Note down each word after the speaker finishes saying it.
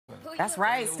That's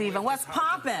right, Stephen. What's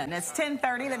poppin'? It's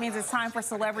 10:30. That means it's time for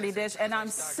Celebrity Dish, and I'm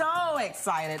so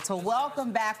excited to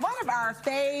welcome back one of our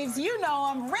faves. You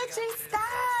know him, Richie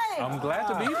Stein. I'm glad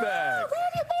to be back. Where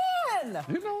have you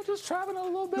been? You know, just traveling a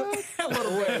little bit. A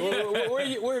little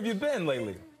bit. Where have you been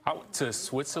lately? I went to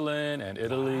Switzerland and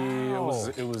Italy. Wow.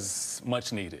 It was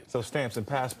much needed. So stamps and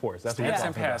passports. That's Stamps what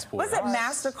and you're talking passports. Was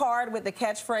it MasterCard with the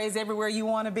catchphrage, everywhere you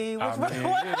want to be? I mean,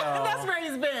 That's where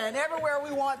he's been, everywhere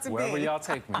we want to Wherever be. y'all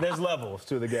take me. There's levels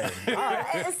to the game. All right.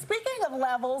 And speaking of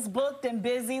levels, booked and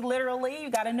busy, literally, you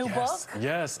got a new book?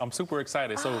 Yes, I'm super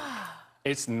excited. So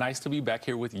it's nice to be back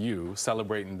here with you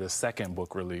celebrating the second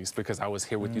book release because I was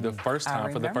here with you the first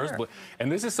time for the first book.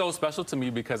 And this is so special to me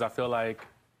because I feel like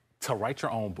to write your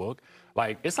own book,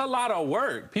 like, it's a lot of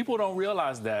work. People don't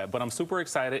realize that, but I'm super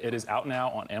excited. It is out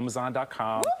now on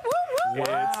Amazon.com.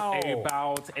 It's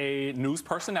about a news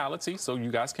personality, so you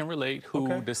guys can relate,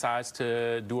 who decides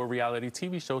to do a reality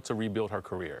TV show to rebuild her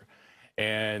career.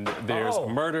 And there's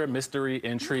murder, mystery,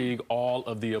 intrigue, all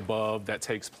of the above that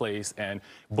takes place. And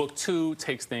book 2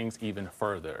 takes things even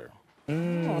further.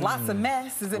 Lots of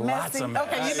mess. Is it messy? Lots of mess.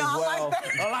 Okay, you know, I like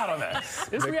that. A lot of mess.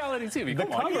 It's reality TV. The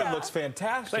Come on. cover looks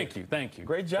fantastic. Thank you, thank you.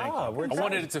 Great job. I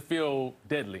wanted it to feel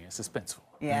deadly and suspenseful.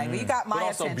 Yeah, you got my but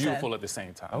also attention. beautiful at the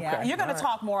same time. Yeah, you're going to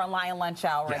talk more on Lion Lunch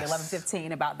Hour at Yes.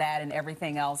 11:15 about that and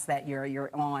everything else that you're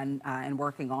on and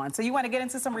working on. So you want to get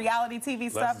into some reality TV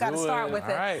stuff? Got to start with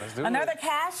it. All right, let's do Another it.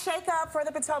 cast shakeup for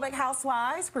the Potomac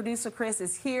Housewives. Producer Chris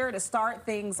is here to start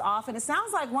things off, and it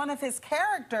sounds like one of his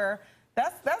character.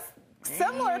 That's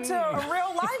similar to a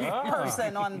real life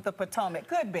person on the Potomac.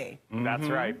 Could be. That's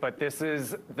right, but this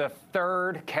is the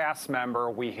third cast member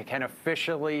we can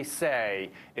officially say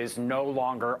is no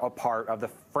longer a part of the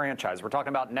franchise. We're talking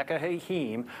about Nneka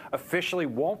Hakeem officially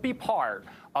won't be part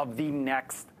of the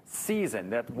next season.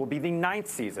 That will be the 9th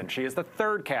season. She is the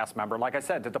third cast member, like I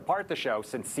said, to depart the show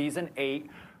since season 8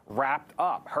 wrapped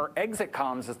up. Her exit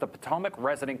comes as the Potomac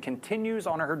resident continues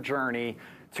on her journey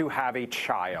to have a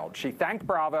child. She thanked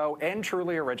Bravo and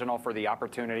Truly Original for the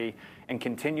opportunity and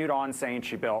continued on saying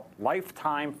she built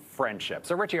lifetime friendships.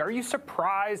 So, Richie, are you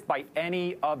surprised by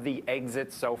any of the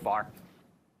exits so far?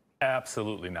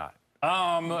 Absolutely not.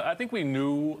 I think we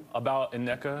knew about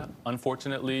Nneka,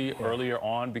 unfortunately, earlier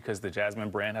on because the Jasmine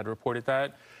brand had reported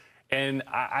that. And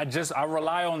I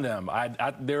rely on them.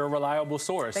 They're a reliable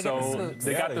source. They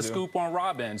got the scoop on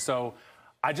Robin. So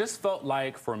I just felt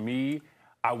like, for me,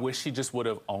 I wish she just would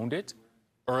have owned it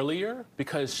earlier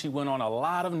because she went on a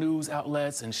lot of news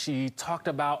outlets and she talked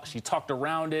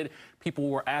around it. People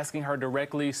were asking her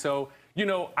directly. So, you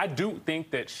know, I do think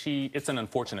that it's an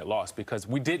unfortunate loss because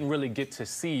we didn't really get to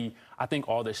see, I think,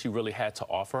 all that she really had to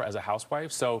offer as a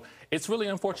housewife. So it's really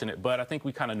unfortunate, but I think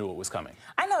we kind of knew it was coming.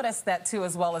 I noticed that, too,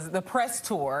 as well as the press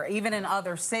tour, even in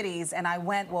other cities. And I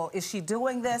went, well, is she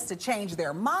doing this to change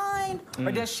their mind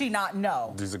or does she not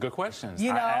know? These are good questions.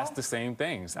 You know? I asked the same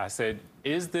things. I said,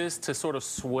 is this to sort of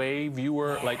sway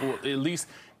viewer, like, or at least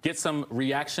get some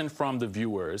reaction from the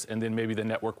viewers, and then maybe the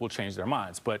network will change their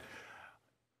minds. But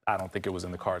I don't think it was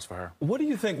in the cards for her. What do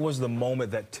you think was the moment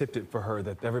that tipped it for her,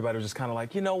 that everybody was just kind of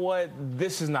like, you know what,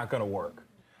 this is not going to work?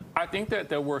 I think that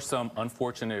there were some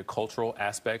unfortunate cultural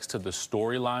aspects to the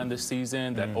storyline this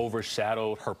season that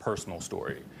overshadowed her personal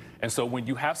story. And so when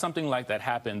you have something like that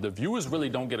happen, the viewers really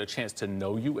don't get a chance to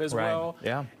know you as well.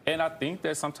 Yeah. And I think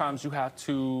that sometimes you have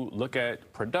to look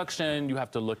at production, you have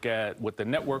to look at what the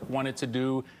network wanted to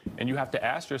do, and you have to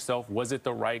ask yourself, was it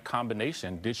the right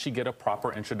combination? Did she get a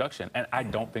proper introduction? And I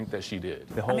don't think that she did.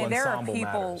 The whole there are ensemble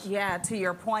people, matters. to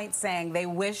your point, saying they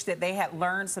wish that they had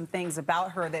learned some things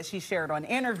about her that she shared on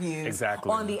interviews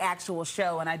on the actual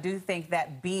show. And I do think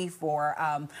that beef or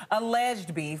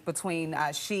alleged beef between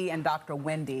she and Dr.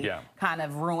 Wendy kind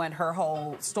of ruined her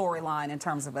whole storyline in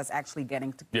terms of us actually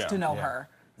getting to know her.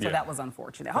 So that was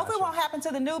unfortunate. Hopefully it won't happen to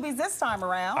the newbies this time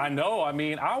around. I know. I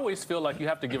mean, I always feel like you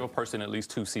have to give a person at least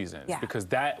 2 seasons because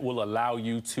that will allow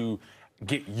you to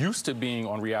get used to being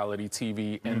on reality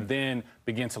TV and then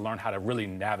begin to learn how to really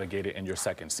navigate it in your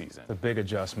second season. A big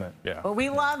adjustment. Yeah. But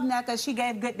we love Nneka. She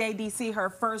gave Good Day DC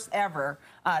her first ever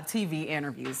TV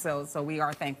interview. So we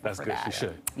are thankful for that. That's good. She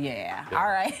should. Yeah. All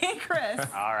right, Chris.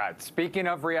 All right. Speaking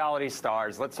of reality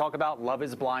stars, let's talk about Love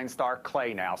is Blind star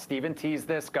Clay now. Steven teased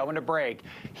this going to break.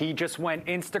 He just went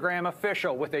Instagram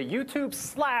official with a YouTube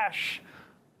 /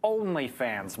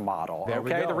 OnlyFans model.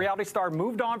 Okay, the reality star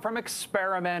moved on from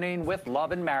experimenting with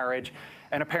love and marriage,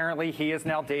 and apparently he is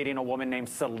now dating a woman named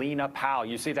Selena Powell.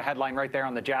 You see the headline right there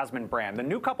on the Jasmine brand. The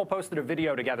new couple posted a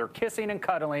video together kissing and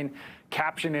cuddling,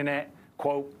 captioning it,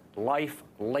 quote, "Life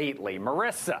lately."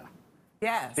 Marissa,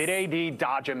 Yes. did AD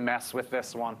dodge a mess with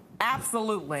this one?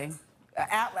 Absolutely.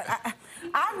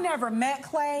 I've never met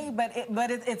Clay, but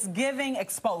it's giving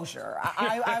exposure.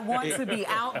 I want to be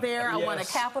out there. I want to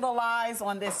capitalize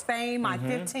on this fame, my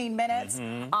 15 minutes.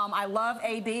 I love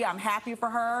AD. I'm happy for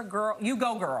her. Girl, you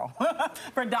go, girl,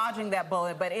 for dodging that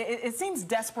bullet. But it seems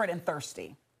desperate and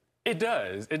thirsty. It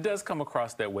does. It does come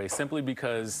across that way simply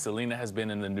because Selena has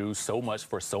been in the news so much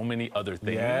for so many other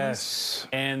things. Yes.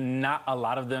 And not a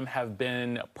lot of them have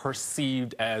been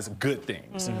perceived as good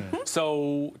things.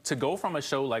 So to go from a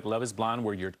show like Love is Blind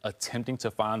where you're attempting to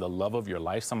find the love of your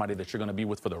life, somebody that you're going to be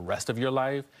with for the rest of your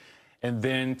life, and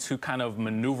then to kind of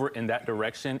maneuver in that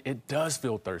direction, it does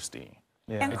feel thirsty.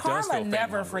 Yeah. And Karma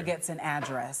never forgets an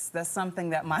address. That's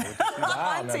something that my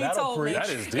auntie told me. That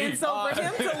is deep. And so for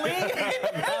him to leave,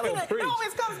 it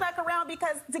always comes back around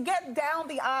because to get down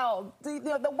the aisle,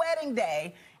 the wedding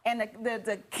day, and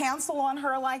to cancel on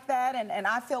her like that, and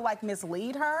I feel like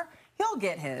mislead her, he'll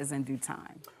get his in due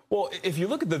time. Well, if you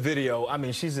look at the video, I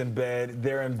mean, she's in bed,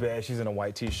 they're in bed, she's in a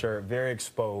white T-shirt, very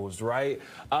exposed, right?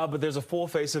 But there's a full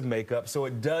face of makeup, so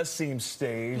it does seem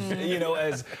staged, you know,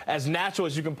 as natural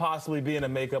as you can possibly be in a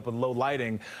makeup with low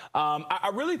lighting.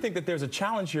 I really think that there's a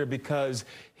challenge here because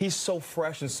he's so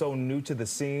fresh and so new to the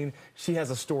scene. She has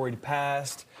a storied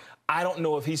past. I don't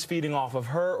know if he's feeding off of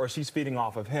her or she's feeding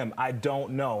off of him. I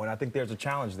don't know, and I think there's a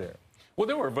challenge there. Well,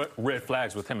 there were red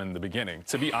flags with him in the beginning.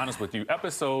 To be honest with you,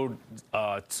 episode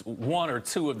 1 or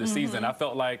 2 of the season, I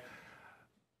felt like...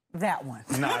 That one.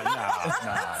 Nah.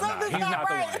 He's not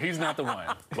the one. He's not the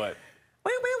one. But...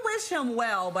 We wish him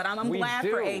well, but I'm glad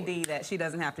for AD that she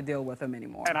doesn't have to deal with him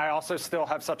anymore. And I also still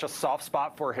have such a soft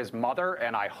spot for his mother,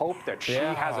 and I hope that she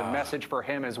has a message for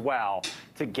him as well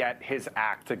to get his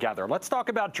act together. Let's talk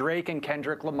about Drake and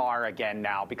Kendrick Lamar again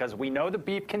now, because we know the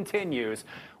beef continues.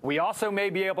 We also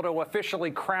may be able to officially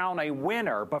crown a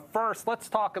winner, but first, let's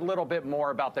talk a little bit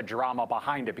more about the drama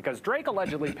behind it, because Drake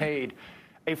allegedly paid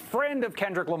a friend of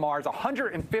Kendrick Lamar's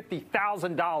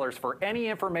 $150,000 for any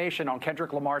information on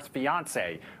Kendrick Lamar's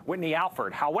fiancée, Whitney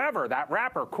Alford. However, that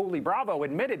rapper, Cooley Bravo,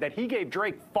 admitted that he gave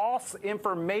Drake false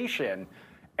information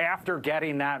after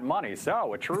getting that money.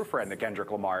 So, a true friend to Kendrick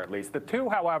Lamar, at least. The two,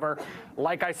 however,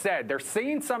 like I said, they're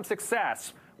seeing some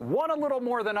success, one a little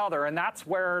more than other, and that's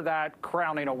where that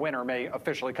crowning a winner may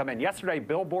officially come in. Yesterday,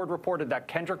 Billboard reported that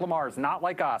Kendrick Lamar is Not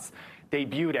Like Us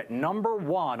debuted at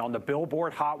 #1 on the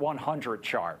Billboard Hot 100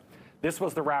 chart. This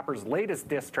was the rapper's latest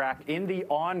diss track in the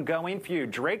ongoing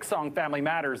feud. Drake's song Family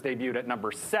Matters debuted at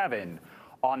 #7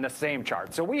 on the same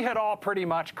chart. So we had all pretty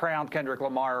much crowned Kendrick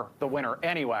Lamar the winner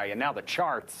anyway, and now the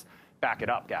charts back it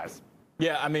up, guys.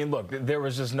 Yeah, I mean, look, there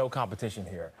was just no competition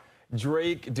here.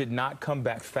 Drake did not come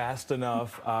back fast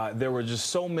enough. There were just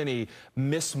so many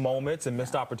missed moments and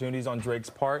missed opportunities on Drake's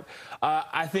part.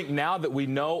 I think now that we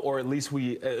know, or at least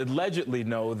we allegedly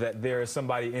know, that there is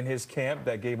somebody in his camp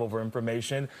that gave over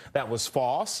information that was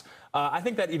false, I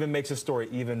think that even makes the story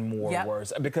even more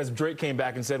worse. Because Drake came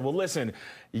back and said, well, listen,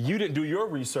 you didn't do your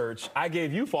research. I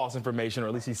gave you false information, or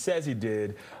at least he says he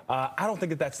did. I don't think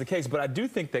that that's the case. But I do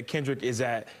think that Kendrick is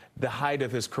at the height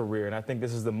of his career. And I think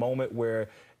this is the moment where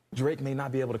Drake may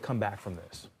not be able to come back from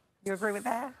this. You agree with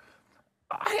that?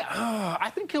 I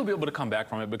think he'll be able to come back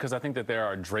from it because I think that there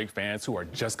are Drake fans who are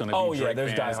just going to be Drake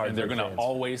fans, and they're going to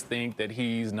always think that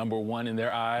he's #1 in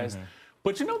their eyes.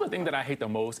 But you know the thing that I hate the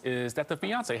most is that the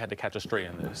fiancé had to catch a stray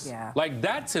in this. Yeah. Like,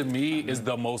 that to me is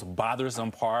the most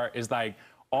bothersome part, is like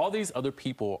all these other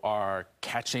people are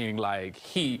catching like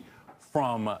heat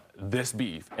from this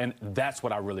beef, and that's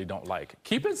what I really don't like.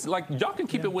 Keep it, like, y'all can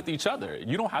keep it with each other.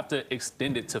 You don't have to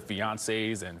extend it to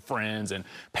fiancés and friends and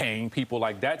paying people.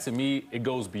 Like, that to me, it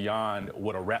goes beyond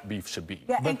what a rap beef should be.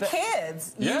 Yeah, and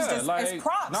kids used as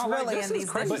props, really, in these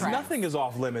diss tracks. But nothing is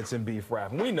off limits in beef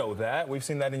rap. We know that. We've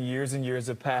seen that in years and years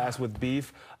of past with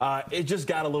beef. It just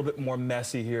got a little bit more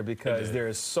messy here because there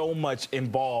is so much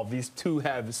involved. These two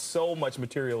have so much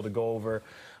material to go over.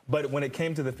 But when it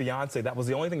came to the fiancé, that was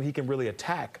the only thing he can really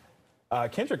attack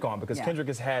Kendrick on, because Kendrick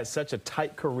has had such a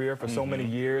tight career for so many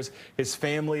years. His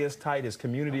family is tight. His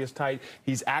community is tight.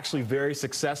 He's actually very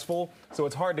successful. So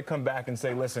it's hard to come back and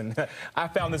say, listen, I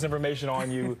found this information on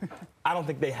you. I don't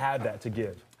think they have that to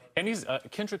give. And he's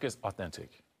Kendrick is authentic.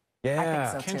 Yeah. I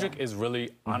think so, Kendrick is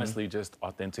really, honestly, just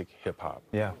authentic hip-hop.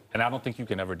 Yeah. And I don't think you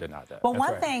can ever deny that. Well,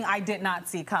 one thing I did not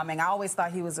see coming, I always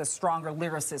thought he was a stronger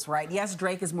lyricist, right? Yes,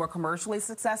 Drake is more commercially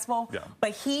successful,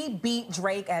 but he beat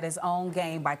Drake at his own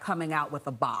game by coming out with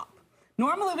a bop.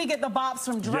 Normally, we get the bops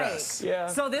from Drake.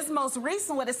 So this most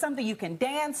recent one is something you can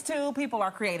dance to. People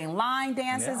are creating line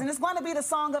dances, and it's going to be the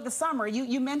song of the summer.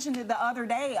 You mentioned it the other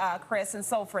day, Chris, and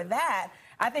so for that,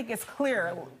 I think it's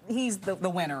clear he's the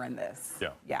winner in this.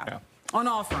 Yeah. On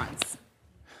all fronts.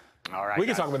 All right, we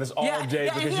can guys. talk about this all day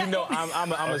because you know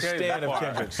I'm a stan of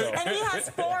Kendrick. So. And he has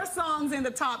 4 songs in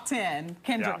the top 10.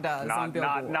 Kendrick does on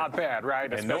Billboard. Not bad,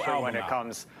 right? And especially when it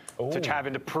comes to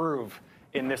having to prove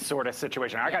in this sort of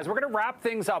situation. All right, guys, we're going to wrap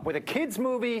things up with a kids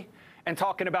movie and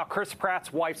talking about Chris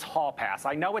Pratt's wife's hall pass.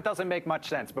 I know it doesn't make much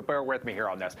sense, but bear with me here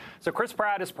on this. So Chris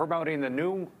Pratt is promoting the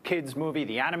new kids movie,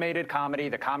 the animated comedy,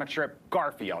 the comic strip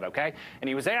Garfield, okay? And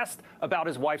he was asked about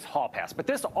his wife's hall pass. But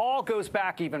this all goes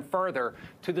back even further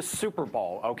to the Super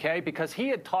Bowl, okay? Because he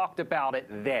had talked about it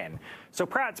then. So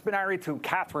Pratt's been married to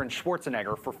Katherine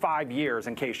Schwarzenegger for 5 years,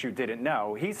 in case you didn't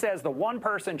know. He says the one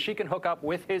person she can hook up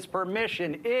with his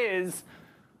permission is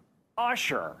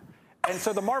Usher. And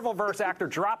so the Marvelverse actor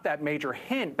dropped that major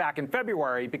hint back in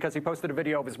February because he posted a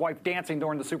video of his wife dancing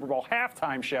during the Super Bowl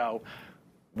halftime show,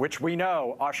 which we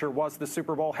know Usher was the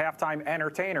Super Bowl halftime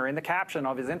entertainer. In the caption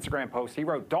of his Instagram post, he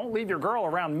wrote, "Don't leave your girl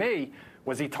around me."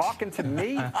 Was he talking to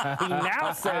me? He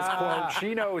now says, quote,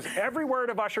 she knows every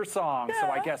word of Usher's song, so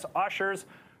I guess Usher's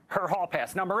her hall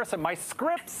pass. Now, Marissa, my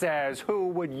script says, who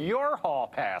would your hall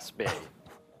pass be?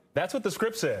 That's what the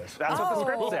script says. That's what the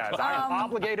script says. I am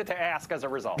obligated to ask as a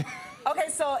result. Okay,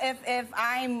 so if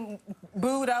I'm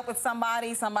booed up with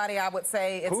somebody I would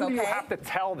say it's okay. Who do you have to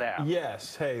tell them?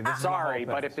 Yes. Hey, this is sorry,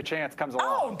 but if the chance comes along.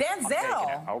 Oh,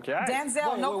 Denzel. Okay.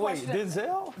 Denzel, no question.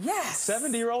 Denzel? Yes.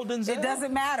 70-year-old Denzel? It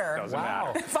doesn't matter. Doesn't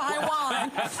matter. Fine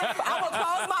wine. I will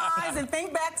close my eyes and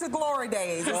think back to glory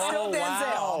days. It's still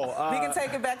Denzel. Wow. We can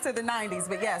take it back to the 90s,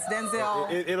 but yes, Denzel.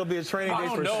 It'll be a training day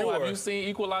for sure. Have you seen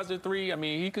Equalizer 3? I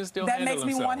mean, he can still That handle makes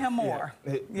me himself. want him more.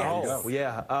 Yes. Oh,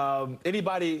 yeah.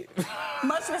 Anybody...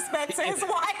 Much respect to his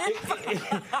wife.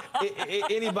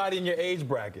 Anybody in your age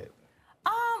bracket?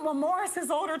 Well, Morris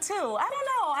is older too. I don't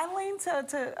know. I lean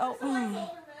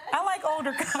to I like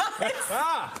older guys.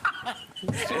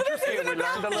 Interesting. We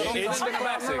learned a little something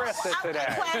about Marissa today.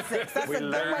 Classics. That's a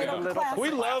good way to classics. We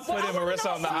love putting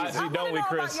Marissa on the hot seat, don't we,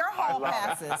 Chris? About your hall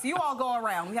passes. You all go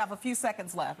around. We have a few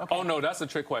seconds left. Okay. Oh, no, that's a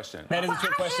trick question. That is a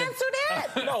trick question. I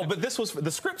answered it. No, but this was,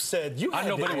 the script said you had I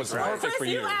know, but it was perfect Chris, for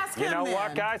you. ask him You know then.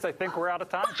 what, guys? I think we're out of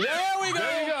time. There we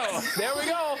go. There we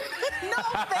go. No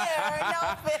fair.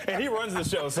 No fair. And he runs the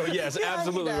show, so yes, Yeah,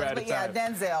 absolutely he does, we're out of but time. yeah,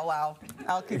 Denzel,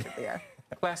 I'll keep it there.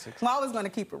 Classics. Well, I was going to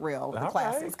keep it real with the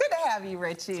classics. right. Good to have you,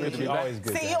 Richie. Richie, always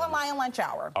good. See you in Lion Lunch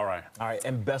Hour. All right. All right,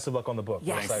 and best of luck on the book.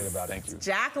 Yes. We're excited about it. Thank you.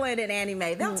 Jacqueline and Annie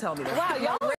Mae, they'll tell me that. Wow, y'all